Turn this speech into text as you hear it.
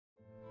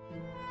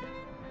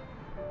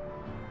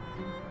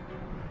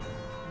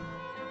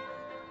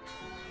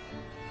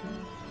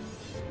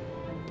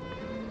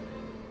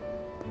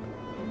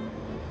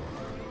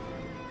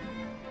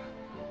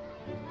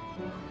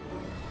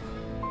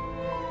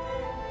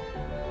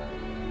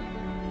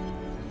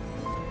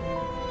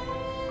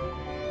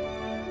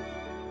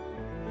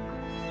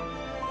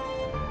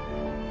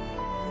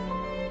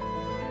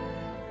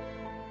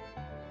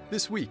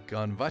This week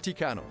on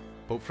Vaticano,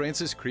 Pope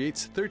Francis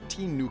creates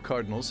 13 new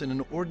cardinals in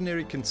an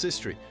ordinary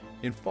consistory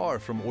in far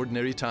from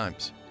ordinary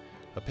times.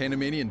 A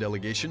Panamanian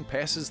delegation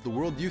passes the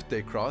World Youth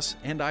Day cross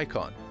and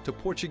icon to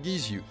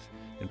Portuguese youth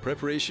in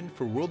preparation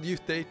for World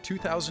Youth Day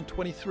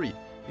 2023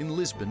 in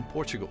Lisbon,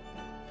 Portugal.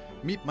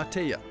 Meet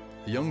Mateja,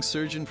 a young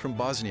surgeon from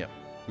Bosnia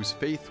whose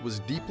faith was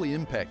deeply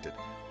impacted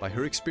by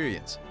her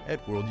experience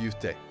at World Youth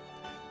Day.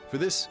 For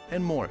this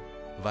and more,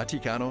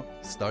 Vaticano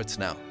starts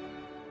now.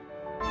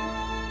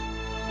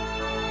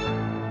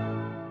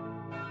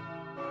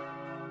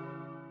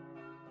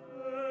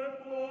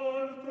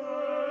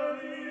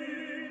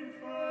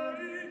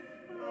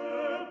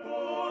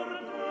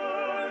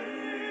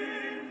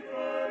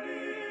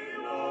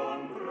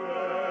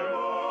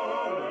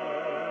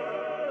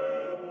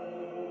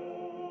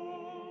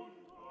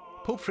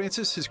 Pope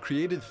Francis has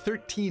created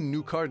 13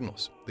 new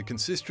cardinals. The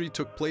consistory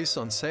took place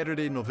on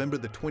Saturday, November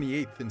the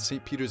 28th in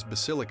St. Peter's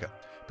Basilica,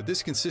 but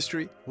this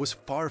consistory was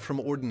far from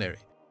ordinary.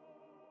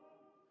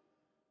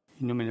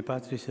 In nomine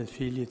Patris et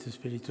Filii et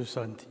Spiritus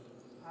Sancti.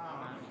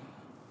 Amen.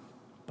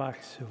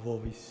 Pax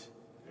vobis.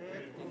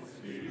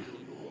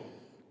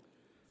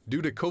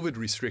 Due to COVID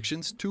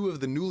restrictions, 2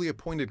 of the newly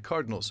appointed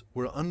cardinals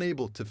were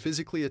unable to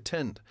physically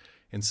attend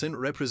and sent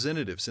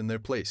representatives in their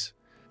place.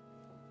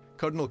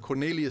 Cardinal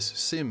Cornelius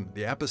Sim,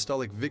 the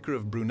Apostolic Vicar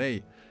of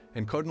Brunei,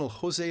 and Cardinal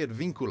Jose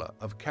Advincula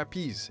of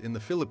Capiz in the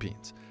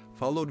Philippines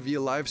followed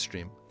via live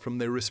stream from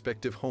their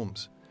respective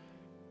homes.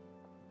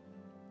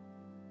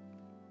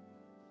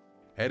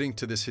 Adding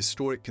to this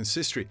historic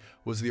consistory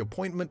was the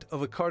appointment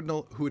of a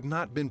cardinal who had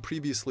not been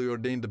previously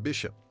ordained a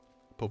bishop.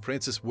 Pope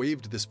Francis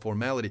waived this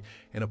formality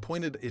and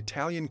appointed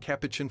Italian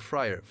Capuchin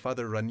friar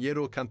Father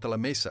Raniero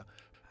Cantalamessa,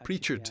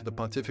 preacher to the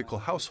pontifical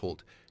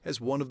household,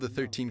 as one of the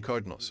 13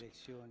 cardinals.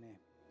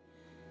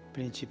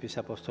 Principis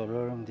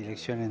Apostolorum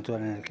delegation tua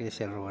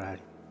nell'Ecclesia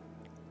rurale.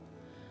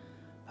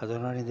 Ad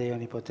honorem Dei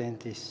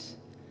Omnipotentis,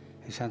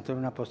 ex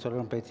Sanctorum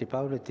Apostolorum Petri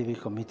Paulo et tibi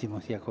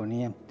committimus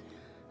diaconia,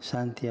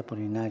 Sancti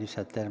Apollinarius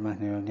ad termas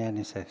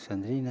Neronianes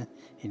Alexandrina,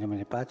 in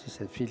nomine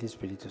Patris et Filii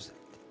Spiritus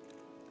Sancti.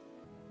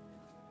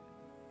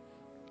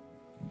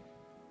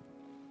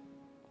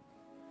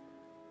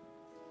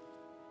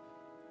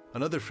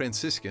 Another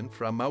Franciscan,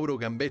 Fra Mauro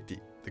Gambetti,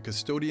 the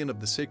custodian of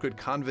the Sacred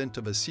Convent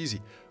of Assisi,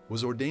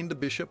 was ordained a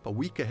bishop a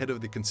week ahead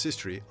of the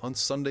consistory on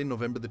Sunday,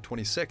 November the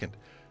 22nd.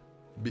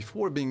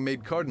 Before being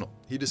made cardinal,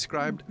 he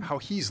described how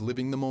he's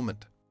living the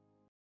moment.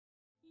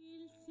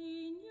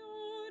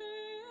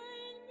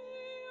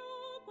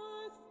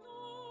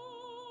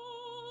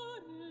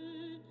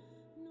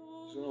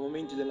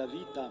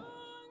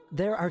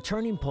 There are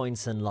turning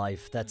points in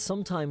life that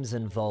sometimes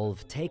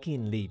involve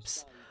taking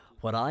leaps.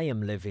 What I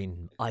am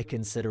living, I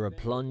consider a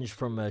plunge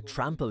from a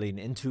trampoline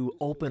into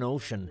open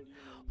ocean,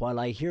 while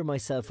I hear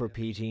myself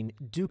repeating,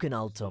 Duc in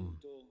altum,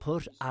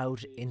 put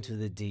out into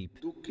the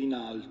deep. Duc in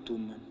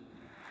altum.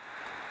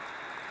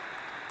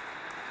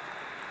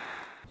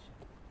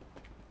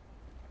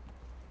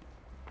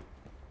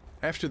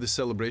 After the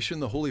celebration,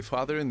 the Holy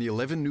Father and the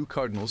 11 new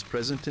cardinals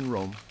present in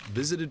Rome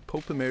visited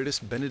Pope Emeritus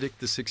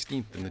Benedict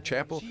XVI in the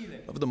chapel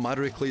of the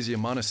Mater Ecclesiae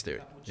Monastery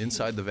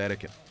inside the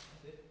Vatican.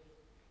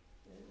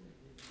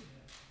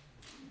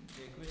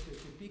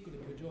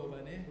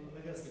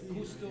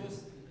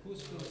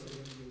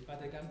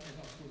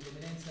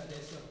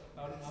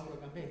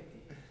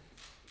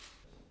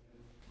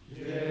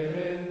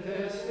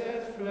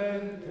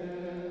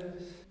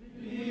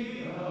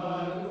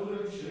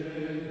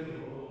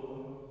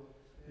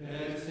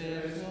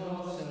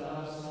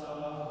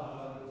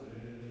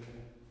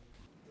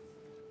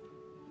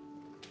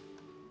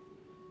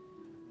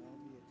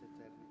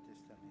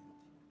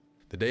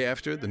 The day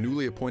after, the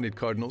newly appointed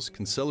cardinals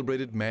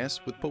celebrated Mass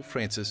with Pope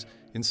Francis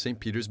in St.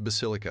 Peter's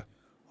Basilica.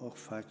 Hoc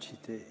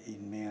facite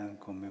in mea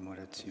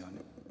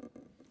commemoratione.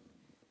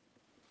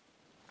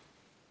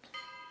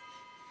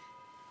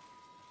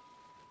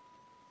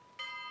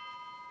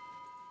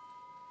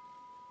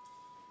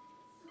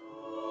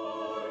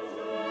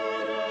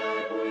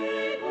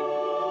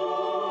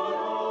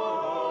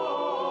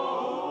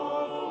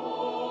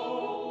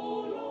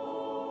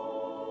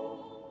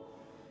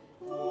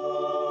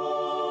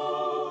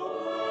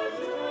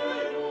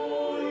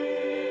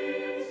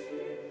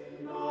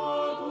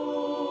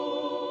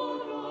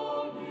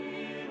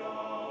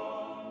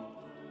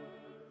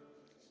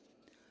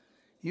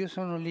 Io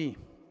sono lì,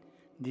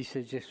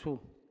 disse Gesù.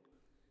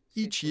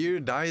 Each year,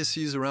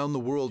 dioceses around the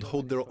world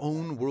hold their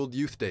own World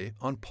Youth Day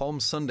on Palm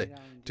Sunday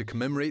to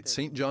commemorate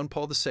St. John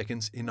Paul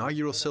II's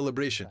inaugural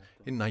celebration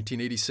in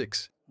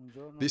 1986.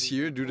 This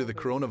year, due to the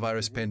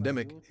coronavirus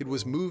pandemic, it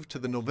was moved to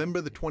the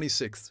November the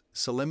 26th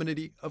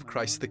Solemnity of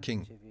Christ the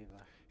King.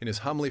 In his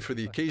homily for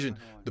the occasion,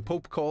 the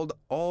Pope called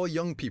all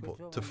young people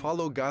to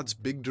follow God's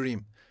big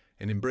dream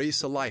and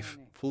embrace a life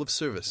full of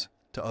service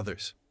to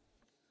others.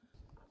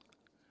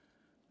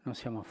 Non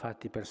siamo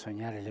fatti per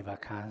sognare le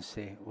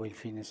vacanze o il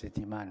fine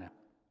settimana.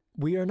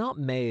 We are not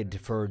made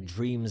for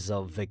dreams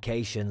of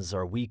vacations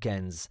or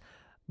weekends,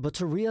 but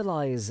to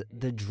realize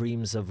the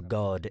dreams of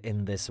God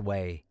in this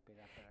way.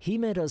 He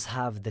made us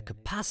have the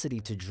capacity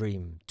to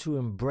dream, to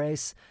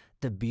embrace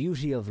the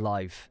beauty of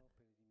life.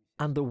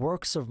 And the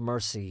works of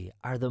mercy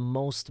are the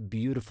most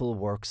beautiful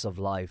works of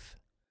life.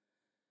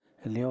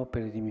 Le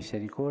opere di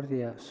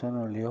misericordia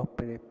sono le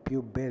opere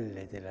più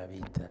belle della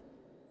vita.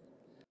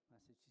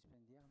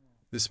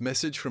 This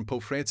message from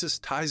Pope Francis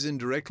ties in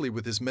directly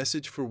with his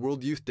message for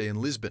World Youth Day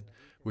in Lisbon,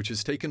 which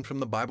is taken from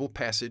the Bible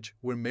passage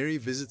where Mary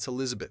visits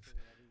Elizabeth.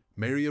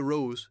 Mary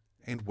arose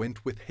and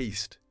went with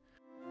haste.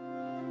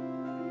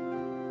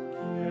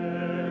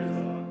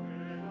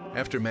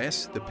 After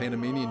Mass, the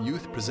Panamanian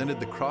youth presented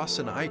the cross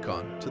and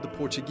icon to the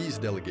Portuguese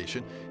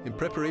delegation in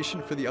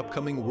preparation for the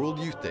upcoming World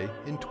Youth Day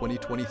in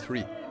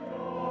 2023.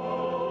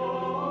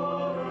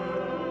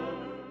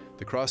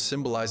 The cross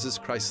symbolizes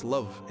Christ's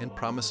love and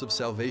promise of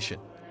salvation.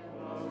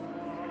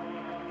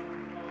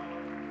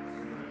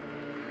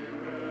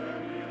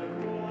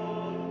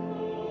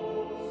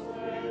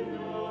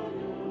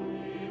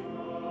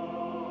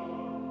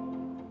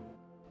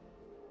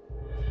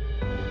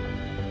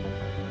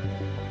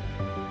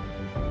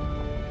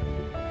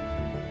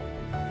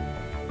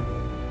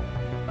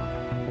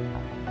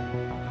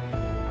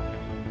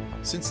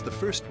 Since the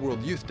first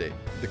World Youth Day,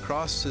 the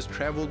cross has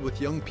traveled with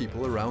young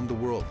people around the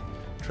world,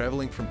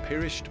 traveling from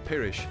parish to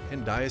parish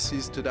and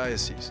diocese to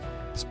diocese,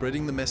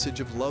 spreading the message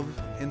of love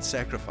and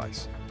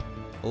sacrifice.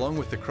 Along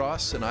with the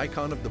cross, an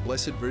icon of the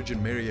Blessed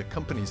Virgin Mary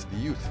accompanies the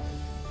youth,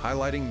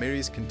 highlighting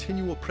Mary's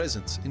continual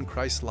presence in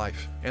Christ's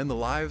life and the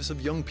lives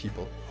of young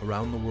people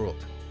around the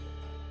world.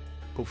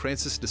 Pope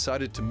Francis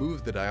decided to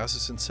move the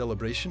diocesan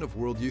celebration of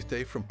World Youth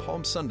Day from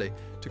Palm Sunday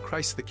to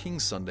Christ the King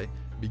Sunday,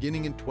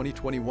 beginning in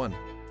 2021.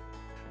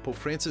 Pope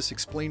Francis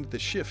explained the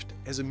shift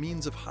as a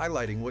means of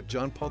highlighting what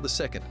John Paul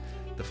II,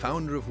 the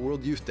founder of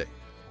World Youth Day,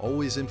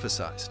 always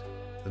emphasized: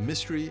 the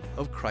mystery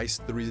of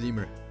Christ the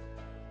Redeemer.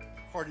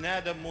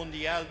 Jornada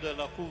Mundial de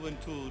la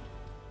Juventud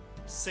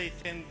se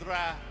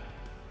tendrá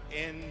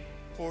en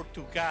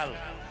Portugal.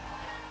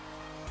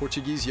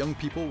 Portuguese young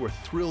people were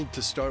thrilled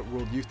to start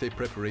World Youth Day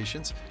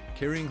preparations,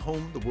 carrying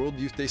home the World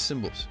Youth Day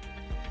symbols.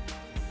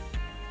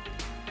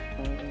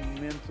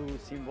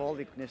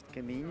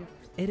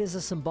 It is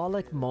a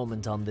symbolic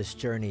moment on this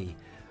journey.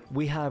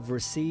 We have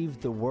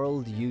received the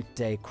World Youth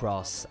Day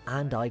cross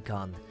and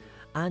icon,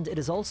 and it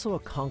is also a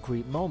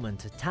concrete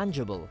moment,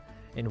 tangible,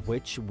 in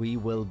which we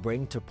will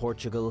bring to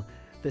Portugal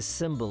the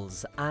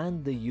symbols,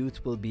 and the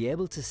youth will be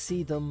able to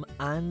see them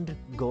and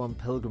go on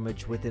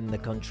pilgrimage within the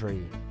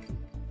country.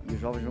 E os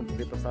jovens vão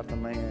poder passar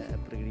também a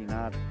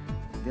peregrinar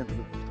dentro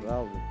de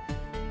Portugal.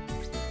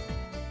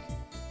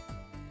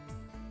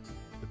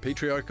 The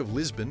Patriarch of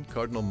Lisbon,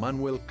 Cardinal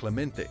Manuel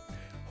Clemente,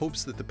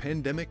 hopes that the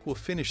pandemic will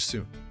finish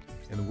soon,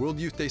 and the World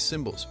Youth Day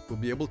symbols will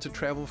be able to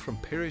travel from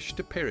parish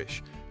to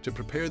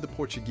prepare the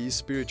Portuguese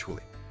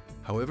spiritually.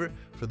 However,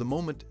 for the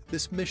moment,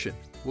 this mission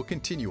will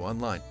continue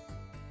online.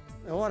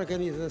 A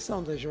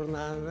organização da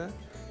jornada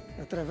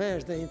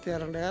através da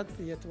internet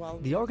e atual.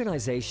 The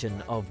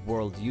organization of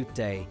World Youth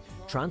Day,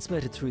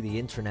 transmitted through the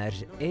internet,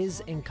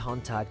 is in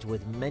contact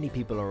with many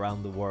people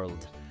around the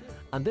world.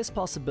 And this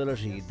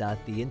possibility that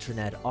the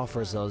internet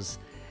offers us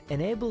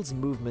enables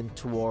movement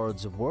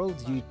towards World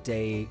Youth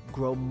Day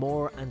grow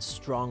more and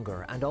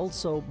stronger and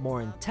also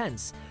more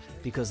intense,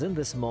 because in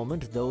this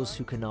moment those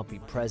who cannot be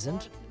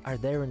present are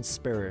there in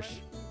spirit.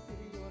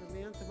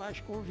 Mais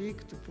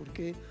convicto,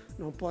 porque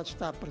não pode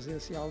estar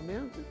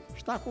presencialmente,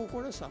 está com o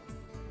coração.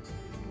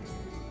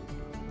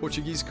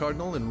 Portuguese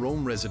Cardinal and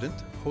Rome resident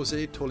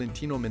José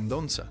Tolentino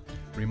Mendonça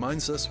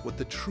reminds us what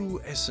the true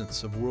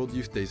essence of World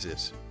Youth Days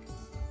is.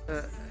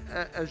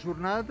 As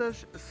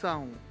jornadas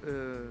são.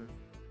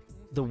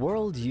 The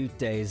World Youth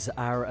Days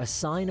are a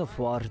sign of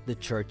what the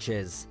Church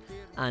is,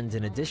 and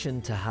in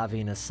addition to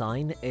having a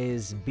sign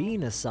is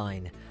being a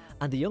sign,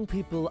 and the young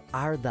people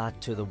are that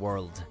to the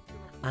world,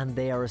 and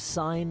they are a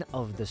sign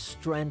of the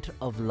strength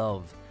of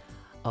love,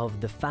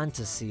 of the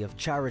fantasy of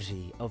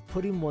charity, of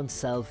putting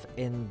oneself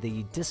in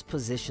the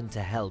disposition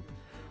to help,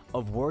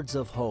 of words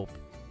of hope,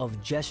 of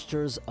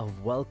gestures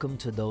of welcome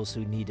to those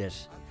who need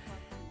it.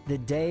 The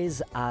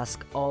days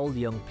ask all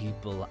young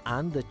people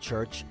and the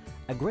Church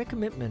a great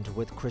commitment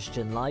with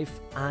Christian life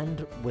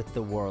and with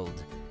the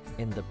world,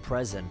 in the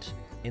present,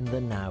 in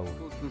the now.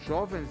 Os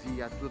jovens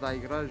e a toda a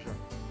Igreja.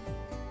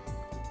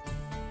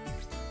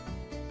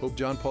 Pope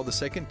John Paul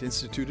II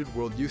instituted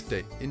World Youth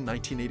Day in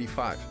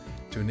 1985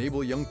 to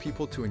enable young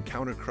people to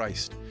encounter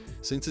Christ.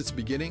 Since its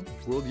beginning,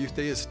 World Youth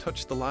Day has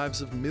touched the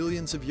lives of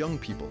millions of young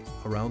people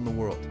around the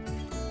world.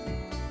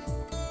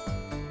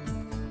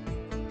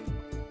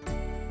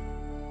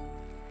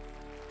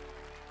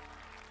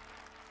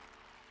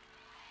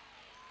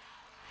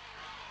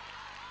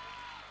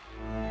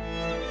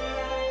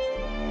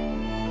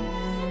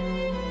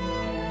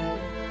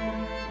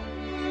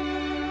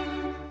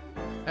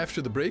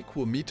 After the break,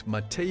 we'll meet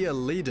Mateja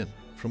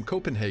from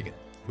Copenhagen,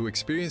 who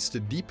experienced a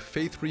deep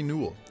faith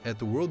renewal at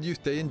the World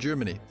Youth Day in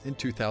Germany in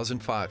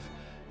 2005.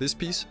 This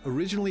piece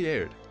originally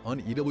aired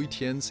on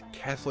EWTN's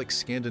Catholic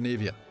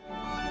Scandinavia.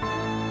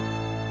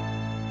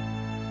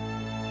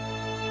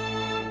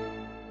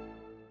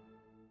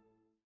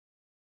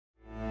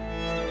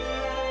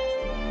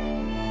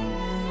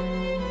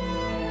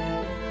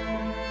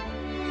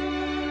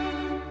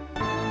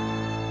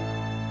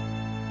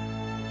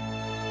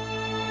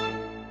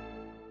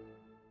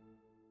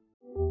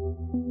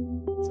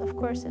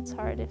 course it's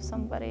hard if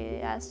somebody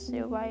asks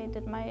you, why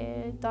did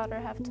my daughter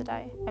have to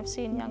die? I've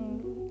seen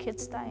young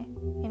kids die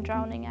in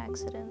drowning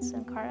accidents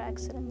and car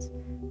accidents.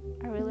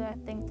 I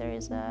think there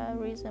is a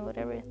reason with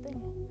everything.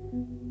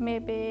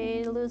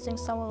 Maybe losing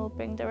someone will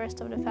bring the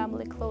rest of the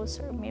family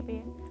closer.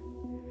 Maybe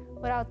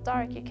without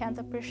dark, you can't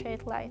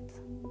appreciate light.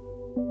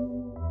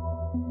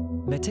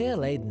 Mateja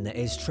Leiden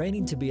is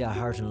training to be a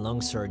heart and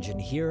lung surgeon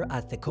here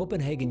at the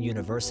Copenhagen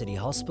University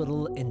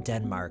Hospital in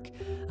Denmark.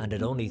 And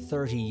at only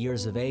 30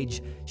 years of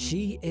age,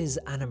 she is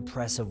an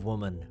impressive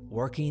woman,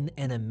 working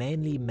in a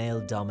mainly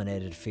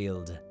male-dominated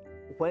field.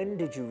 When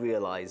did you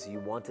realize you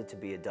wanted to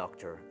be a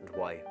doctor, and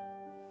why?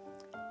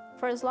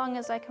 For as long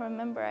as I can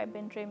remember, I've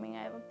been dreaming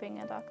of being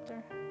a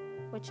doctor,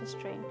 which is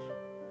strange.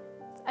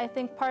 I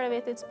think part of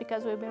it is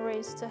because we've been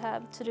raised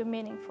to do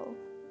meaningful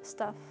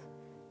stuff.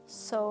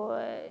 So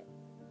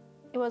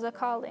it was a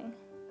calling,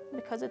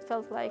 because it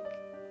felt like,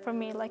 for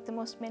me, like the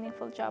most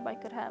meaningful job I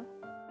could have.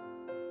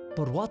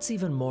 But what's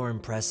even more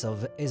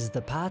impressive is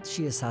the path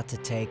she has had to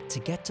take to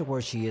get to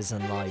where she is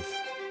in life.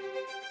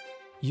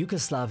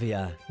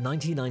 Yugoslavia,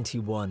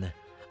 1991.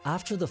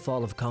 After the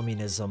fall of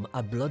communism,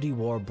 a bloody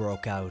war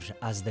broke out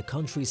as the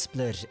country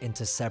split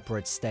into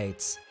separate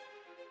states.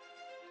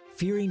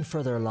 Fearing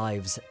for their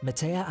lives,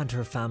 Mateja and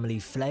her family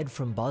fled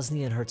from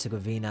Bosnia and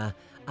Herzegovina,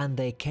 and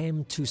they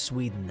came to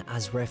Sweden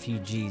as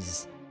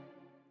refugees.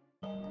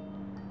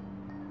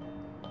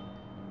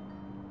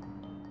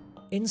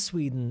 In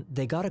Sweden,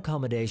 they got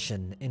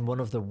accommodation in one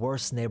of the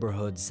worst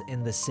neighborhoods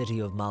in the city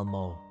of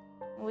Malmö.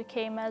 We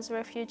came as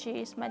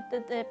refugees.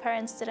 The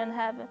parents didn't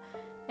have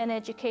an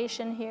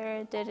education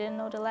here, they didn't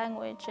know the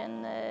language,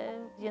 and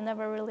you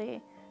never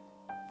really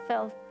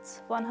felt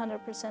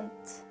 100%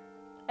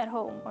 at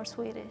home or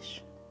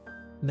Swedish.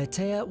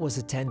 Mateja was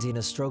attending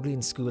a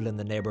struggling school in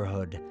the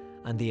neighborhood,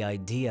 and the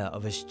idea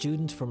of a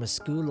student from a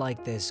school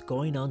like this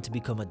going on to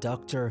become a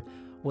doctor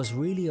was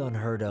really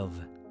unheard of.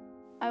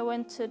 I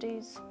went to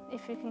these,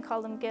 if you can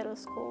call them, ghetto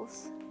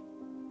schools.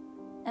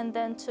 And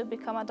then to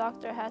become a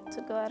doctor, I had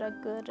to go at a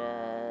good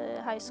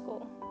high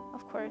school,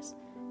 of course.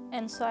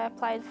 And so I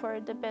applied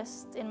for the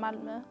best in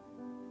Malmö.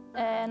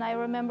 And I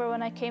remember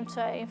when I came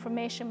to an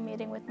information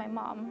meeting with my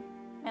mom,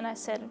 and I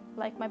said,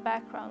 like, my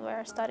background, where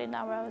I studied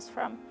now, where I was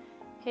from.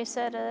 He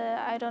said,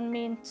 I don't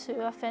mean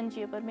to offend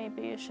you, but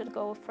maybe you should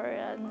go for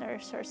a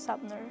nurse or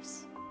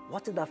sub-nurse.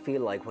 What did that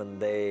feel like when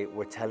they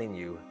were telling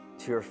you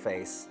to your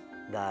face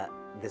that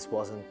this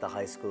wasn't the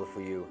high school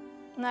for you?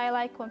 And I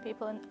like when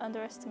people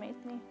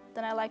underestimate me.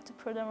 Then I like to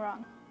prove them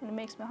wrong, and it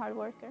makes me a hard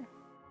worker.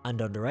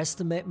 And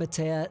underestimate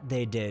Mateja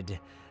they did.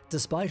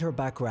 Despite her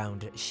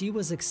background, she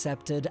was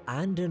accepted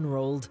and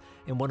enrolled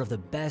in one of the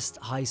best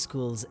high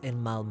schools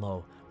in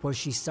Malmö, where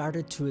she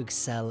started to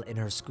excel in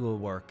her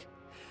schoolwork.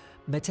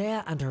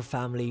 Mateja and her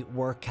family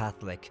were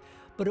Catholic,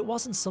 but it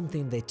wasn't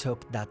something they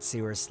took that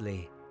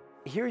seriously.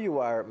 Here you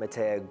are,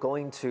 Mateja,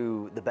 going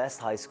to the best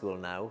high school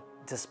now,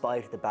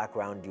 despite the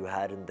background you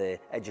had in the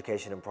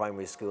education in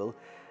primary school.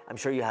 I'm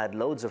sure you had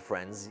loads of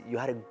friends. You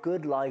had a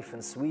good life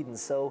in Sweden,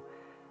 so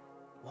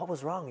what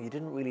was wrong? You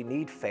didn't really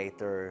need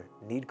faith or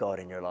need God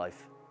in your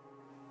life.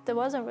 There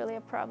wasn't really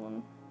a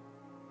problem.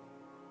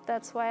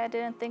 That's why I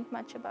didn't think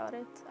much about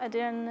it. I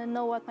didn't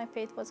know what my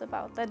faith was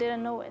about. I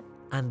didn't know it.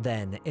 And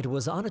then it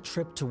was on a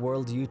trip to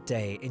World Youth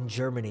Day in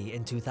Germany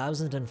in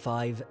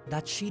 2005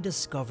 that she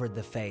discovered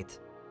the faith.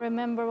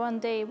 Remember one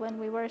day when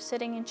we were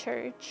sitting in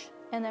church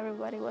and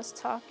everybody was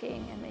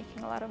talking and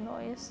making a lot of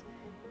noise,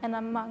 and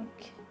a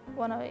monk,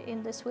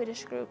 in the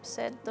Swedish group,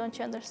 said, "Don't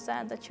you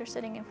understand that you're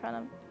sitting in front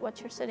of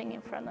what you're sitting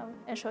in front of,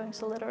 and showing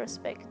so little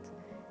respect?"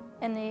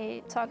 And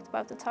he talked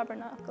about the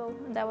tabernacle,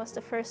 and that was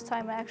the first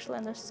time I actually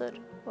understood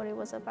what it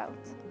was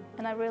about.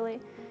 And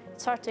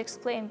it's hard to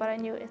explain, but I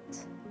knew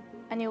it.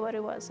 I knew what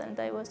it was, and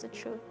that was the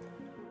truth.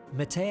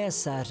 Mateja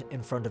sat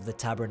in front of the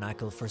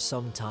tabernacle for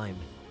some time,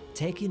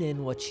 taking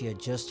in what she had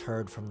just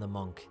heard from the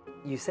monk.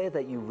 You say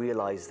that you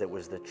realized it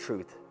was the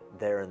truth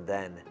there and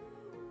then.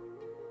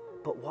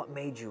 But what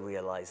made you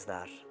realize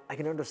that? I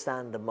can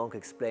understand the monk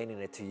explaining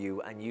it to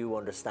you and you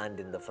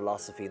understanding the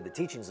philosophy and the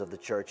teachings of the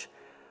church,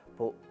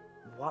 but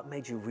what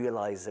made you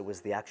realize it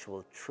was the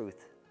actual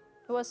truth?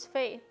 It was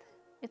faith.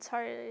 It's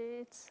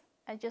hard.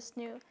 I just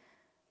knew.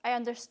 I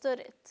understood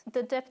it,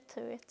 the depth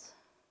to it.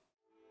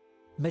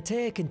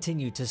 Mateja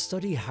continued to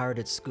study hard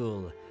at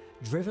school,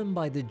 driven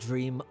by the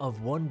dream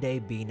of one day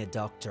being a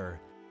doctor.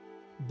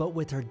 But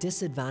with her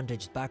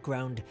disadvantaged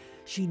background,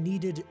 she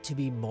needed to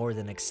be more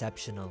than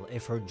exceptional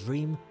if her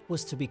dream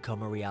was to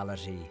become a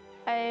reality.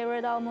 I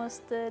read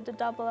almost the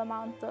double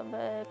amount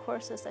of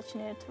courses that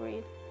you needed to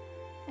read,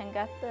 and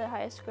got the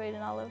highest grade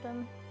in all of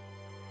them.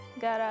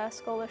 Got a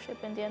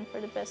scholarship in the end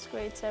for the best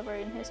grades ever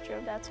in history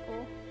of that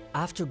school.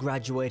 After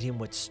graduating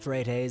with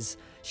straight A's,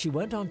 she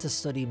went on to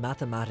study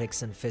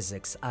mathematics and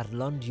physics at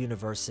Lund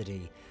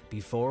University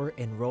before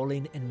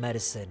enrolling in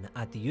medicine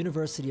at the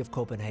University of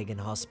Copenhagen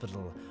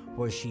Hospital,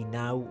 where she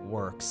now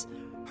works,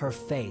 her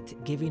faith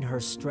giving her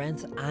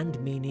strength and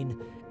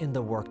meaning in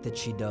the work that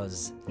she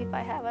does. If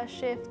I have a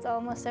shift,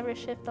 almost every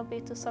shift will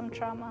be to some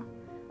trauma,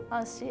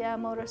 I'll see a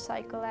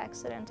motorcycle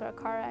accident or a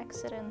car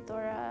accident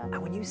or a...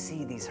 And when you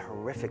see these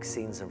horrific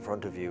scenes in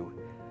front of you,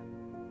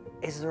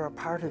 is there a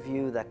part of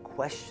you that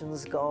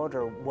questions God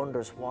or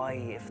wonders why,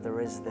 if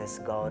there is this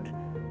God,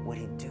 would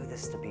he do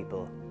this to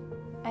people?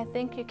 I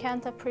think you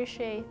can't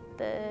appreciate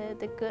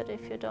the good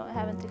if you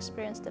haven't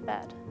experienced the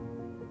bad.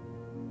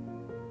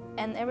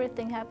 And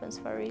everything happens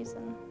for a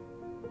reason.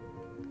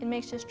 It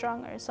makes you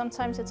stronger.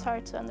 Sometimes it's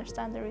hard to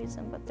understand the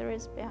reason, but there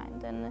is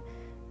behind.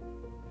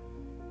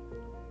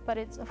 But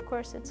of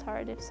course it's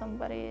hard if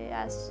somebody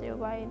asks you,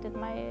 why did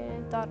my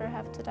daughter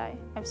have to die?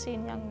 I've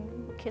seen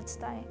young kids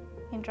die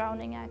in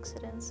drowning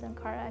accidents and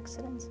car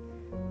accidents.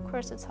 Of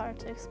course it's hard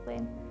to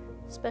explain,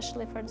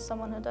 especially for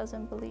someone who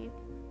doesn't believe.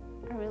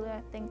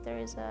 I think there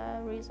is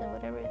a reason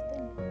with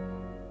everything.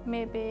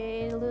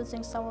 Maybe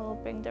losing someone will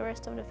bring the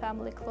rest of the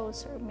family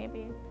closer.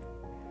 Maybe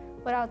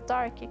without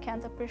dark, you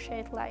can't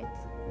appreciate light.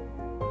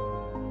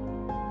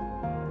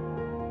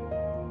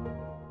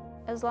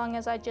 As long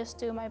as I just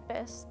do my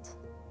best,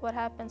 what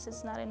happens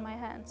is not in my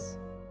hands.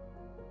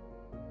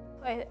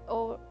 I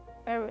owe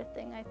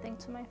everything, I think,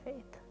 to my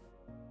faith.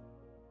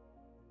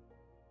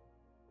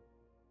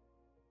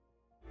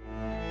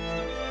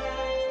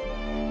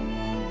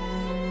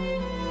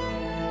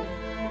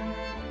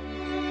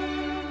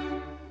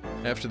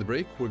 After the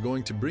break, we're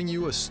going to bring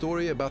you a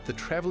story about the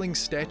traveling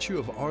statue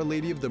of Our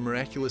Lady of the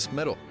Miraculous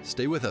Medal.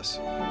 Stay with us.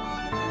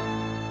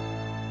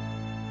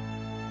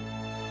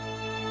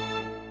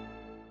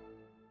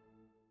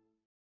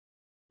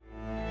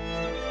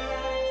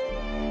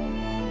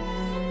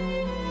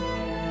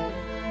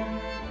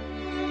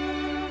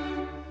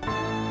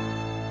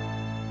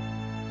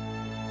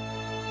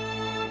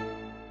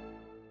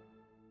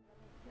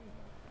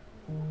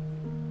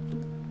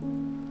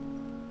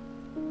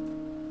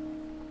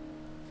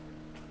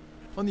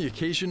 On the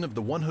occasion of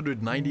the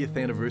 190th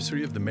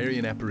anniversary of the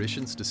Marian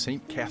apparitions to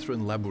St.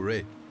 Catherine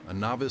Labouré, a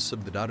novice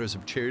of the Daughters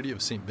of Charity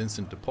of St.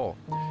 Vincent de Paul,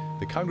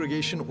 the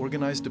congregation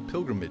organized a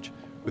pilgrimage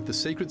with the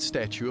sacred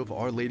statue of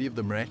Our Lady of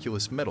the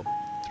Miraculous Medal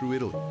through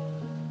Italy.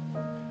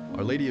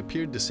 Our Lady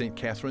appeared to St.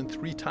 Catherine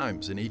 3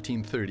 times in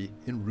 1830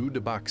 in Rue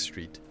de Bac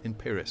Street in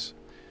Paris.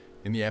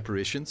 In the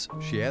apparitions,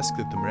 she asked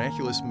that the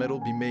miraculous medal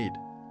be made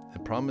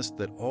and promised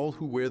that all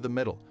who wear the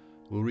medal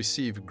will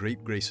receive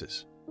great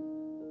graces.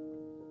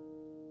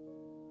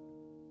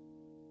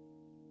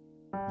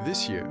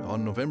 This year,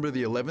 on November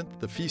the 11th,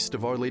 the Feast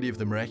of Our Lady of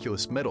the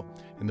Miraculous Medal,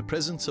 in the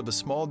presence of a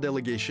small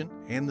delegation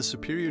and the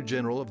Superior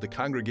General of the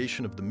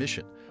Congregation of the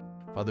Mission,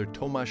 Father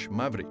Tomasz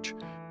Mavric,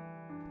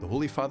 the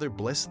Holy Father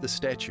blessed the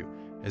statue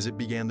as it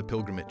began the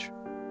pilgrimage.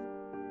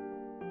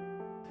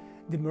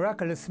 The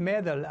Miraculous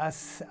Medal,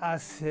 as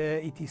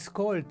it is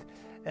called,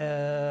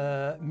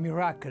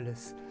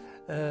 Miraculous,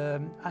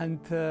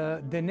 and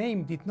the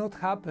name did not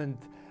happen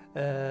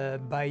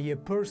by a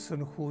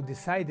person who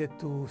decided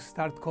to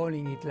start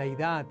calling it like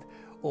that,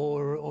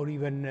 or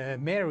even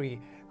Mary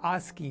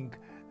asking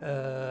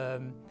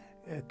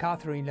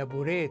Catherine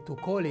Labouré to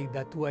call it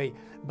that way,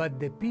 but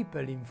the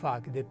people, in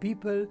fact, the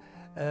people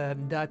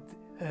that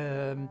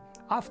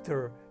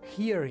after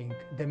hearing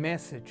the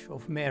message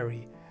of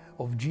Mary,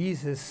 of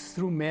Jesus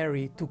through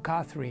Mary to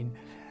Catherine,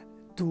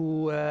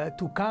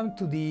 to come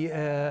to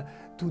the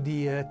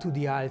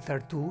altar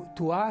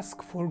to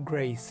ask for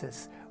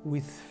graces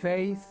with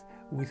faith,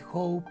 with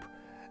hope,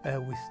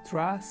 with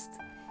trust,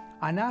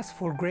 and ask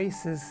for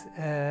graces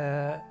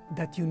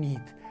that you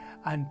need.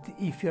 And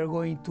if you're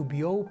going to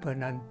be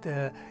open and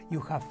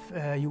you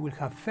will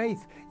have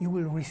faith, you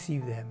will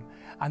receive them.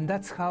 And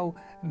that's how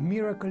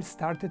miracles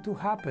started to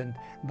happen,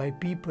 by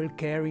people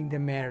carrying the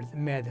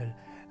medal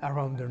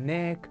around their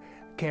neck,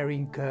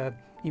 carrying,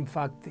 in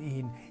fact,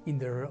 in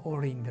their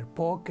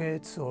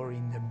pockets, or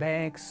in their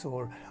bags,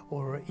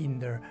 or in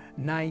their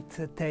night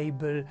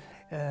table.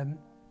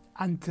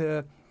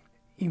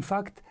 In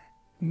fact,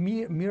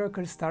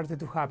 miracles started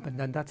to happen,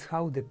 and that's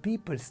how the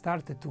people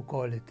started to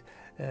call it.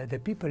 The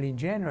people in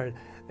general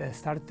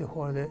started to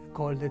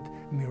call it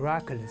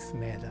Miraculous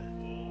Medal.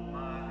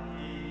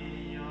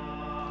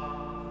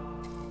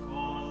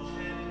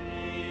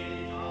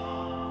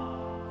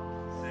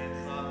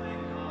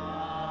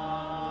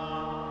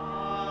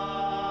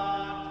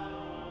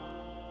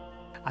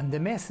 And the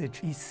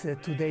message is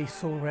today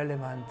so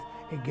relevant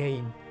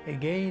again,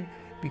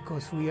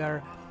 because we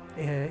are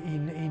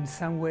in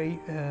some way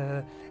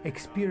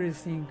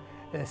experiencing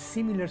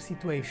similar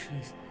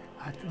situations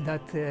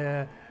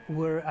that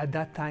were at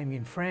that time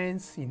in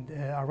France,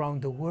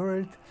 around the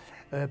world,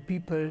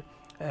 people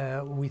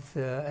with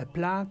a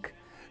plague,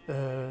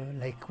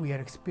 like we are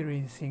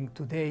experiencing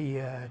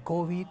today,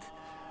 COVID,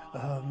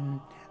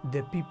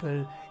 the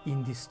people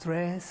in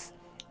distress,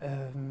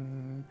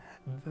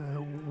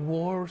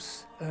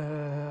 wars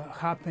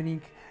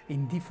happening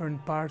in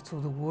different parts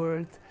of the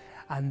world.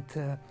 And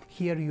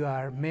here you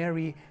are,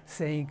 Mary,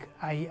 saying,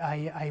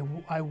 I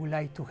would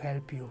like to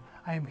help you.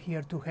 I am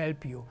here to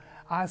help you.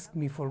 Ask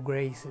me for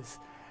graces,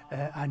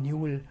 and you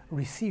will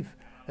receive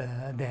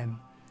them.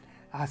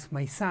 Ask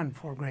my son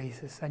for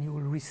graces, and you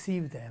will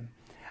receive them.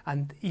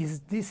 And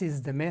this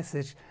is the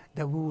message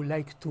that we would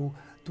like to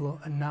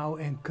now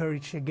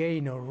encourage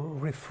again or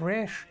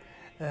refresh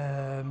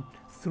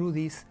through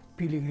this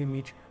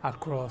pilgrimage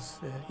across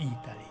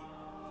Italy.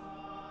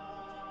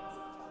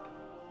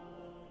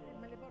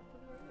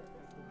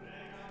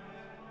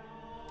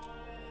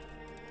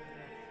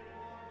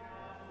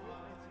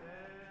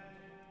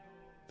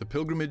 The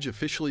pilgrimage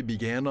officially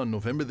began on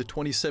November the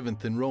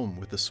 27th in Rome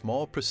with a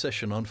small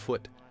procession on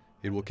foot.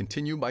 It will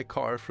continue by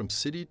car from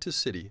city to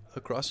city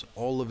across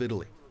all of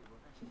Italy.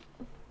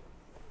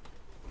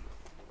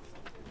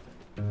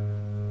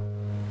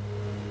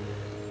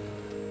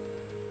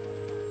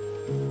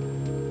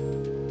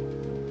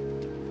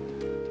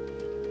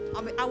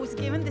 I was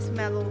given this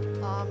medal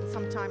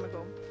some time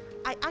ago.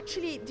 I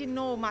actually didn't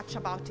know much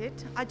about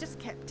it. I just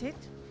kept it.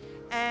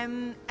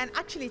 And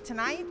actually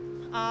tonight,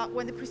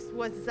 when the priest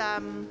was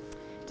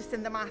just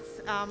in the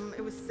Mass,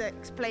 it was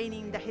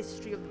explaining the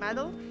history of the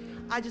medal,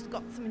 I just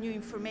got some new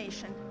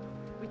information,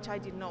 which I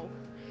didn't know.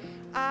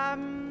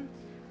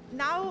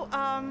 Now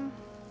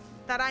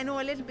that I know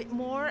a little bit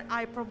more,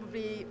 I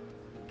probably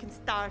can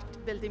start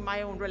building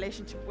my own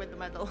relationship with the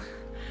medal.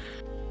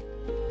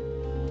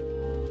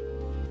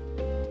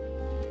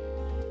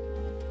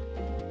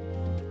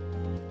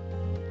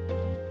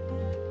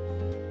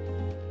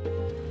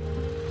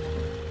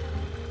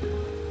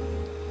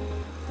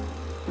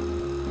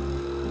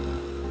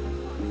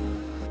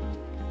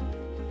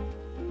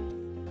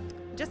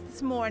 Just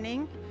this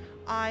morning,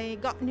 I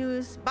got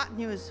bad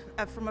news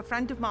from a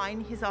friend of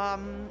mine. He's a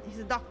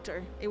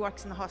doctor. He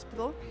works in the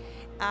hospital.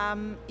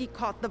 He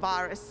caught the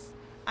virus,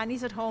 and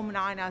he's at home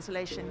now in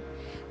isolation.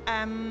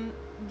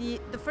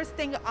 The first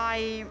thing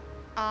I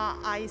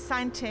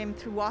sent him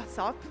through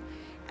WhatsApp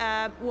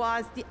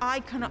was the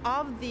icon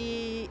of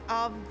the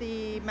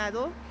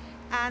medal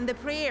and the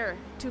prayer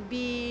to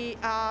be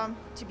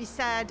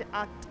said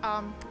at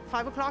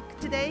 5 o'clock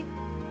today.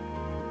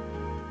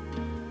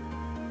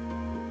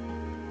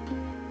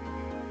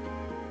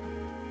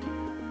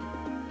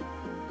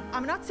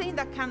 I'm not saying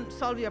that can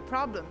solve your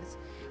problems,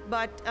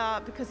 but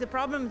because the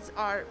problems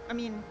are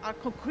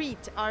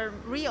concrete, are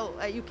real,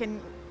 you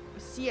can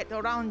see it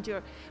around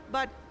you,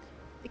 but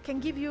it can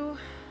give you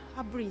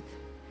a breath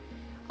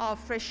of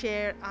fresh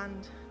air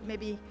and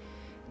maybe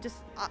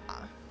just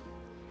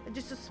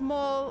a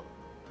small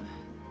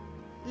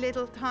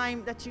little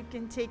time that you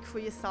can take for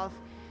yourself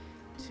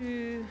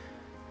to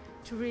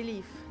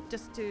relieve,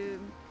 just to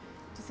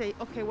say,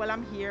 okay, well,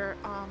 I'm here,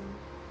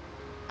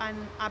 and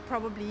I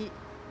probably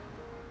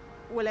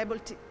will able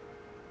to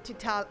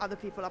tell other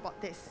people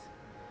about this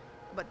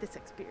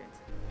experience.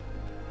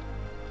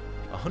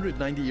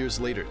 190 years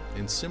later,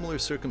 in similar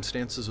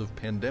circumstances of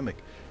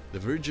pandemic, the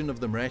Virgin of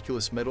the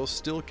Miraculous Medal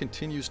still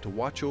continues to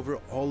watch over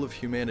all of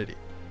humanity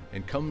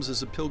and comes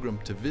as a pilgrim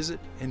to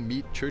visit and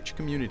meet church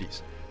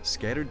communities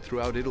scattered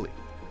throughout Italy,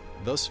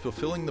 thus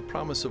fulfilling the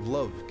promise of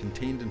love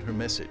contained in her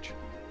message.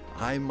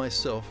 I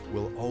myself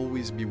will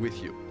always be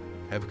with you.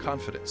 Have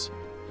confidence.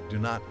 Do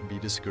not be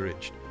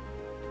discouraged.